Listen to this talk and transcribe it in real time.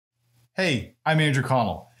Hey, I'm Andrew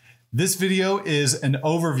Connell. This video is an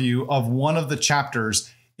overview of one of the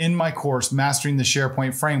chapters in my course, Mastering the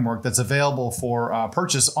SharePoint Framework, that's available for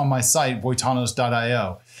purchase on my site,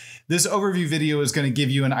 voitanos.io. This overview video is going to give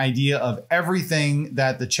you an idea of everything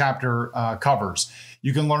that the chapter covers.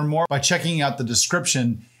 You can learn more by checking out the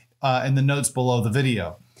description in the notes below the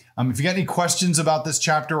video. If you got any questions about this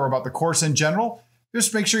chapter or about the course in general,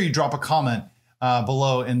 just make sure you drop a comment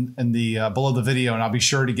below below the video, and I'll be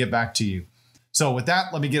sure to get back to you. So with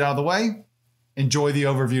that, let me get out of the way. Enjoy the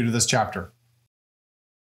overview to this chapter.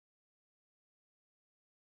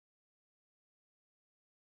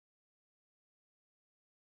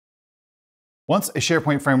 Once a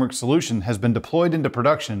SharePoint Framework solution has been deployed into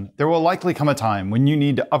production, there will likely come a time when you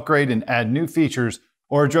need to upgrade and add new features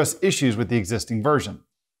or address issues with the existing version.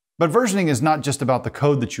 But versioning is not just about the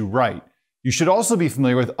code that you write. You should also be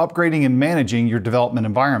familiar with upgrading and managing your development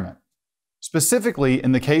environment. Specifically,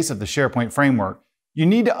 in the case of the SharePoint Framework, you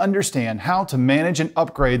need to understand how to manage and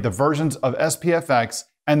upgrade the versions of SPFx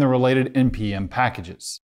and the related NPM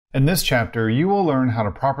packages. In this chapter, you will learn how to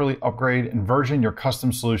properly upgrade and version your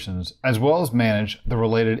custom solutions, as well as manage the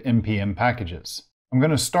related NPM packages. I'm going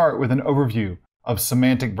to start with an overview of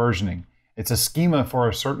semantic versioning. It's a schema for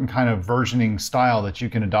a certain kind of versioning style that you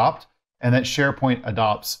can adopt, and that SharePoint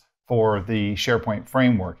adopts for the SharePoint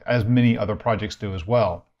Framework, as many other projects do as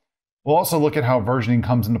well. We'll also look at how versioning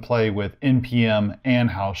comes into play with NPM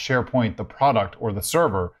and how SharePoint, the product or the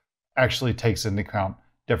server, actually takes into account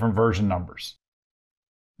different version numbers.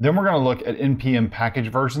 Then we're going to look at NPM package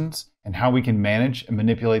versions and how we can manage and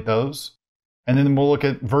manipulate those. And then we'll look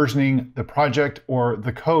at versioning the project or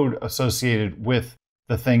the code associated with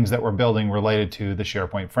the things that we're building related to the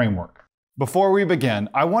SharePoint Framework. Before we begin,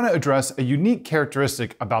 I want to address a unique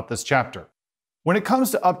characteristic about this chapter. When it comes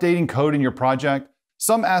to updating code in your project,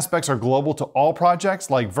 some aspects are global to all projects,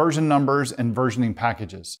 like version numbers and versioning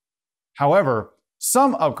packages. However,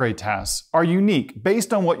 some upgrade tasks are unique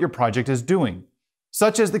based on what your project is doing,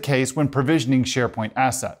 such as the case when provisioning SharePoint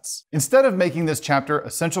assets. Instead of making this chapter a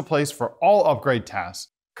central place for all upgrade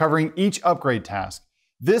tasks, covering each upgrade task,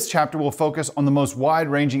 this chapter will focus on the most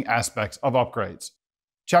wide-ranging aspects of upgrades.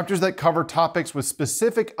 Chapters that cover topics with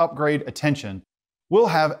specific upgrade attention will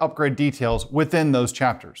have upgrade details within those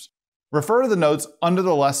chapters. Refer to the notes under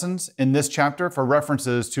the lessons in this chapter for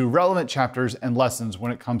references to relevant chapters and lessons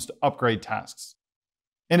when it comes to upgrade tasks.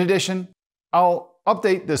 In addition, I'll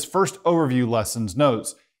update this first overview lessons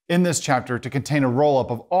notes in this chapter to contain a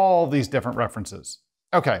roll-up of all these different references.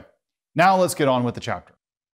 Okay, now let's get on with the chapter.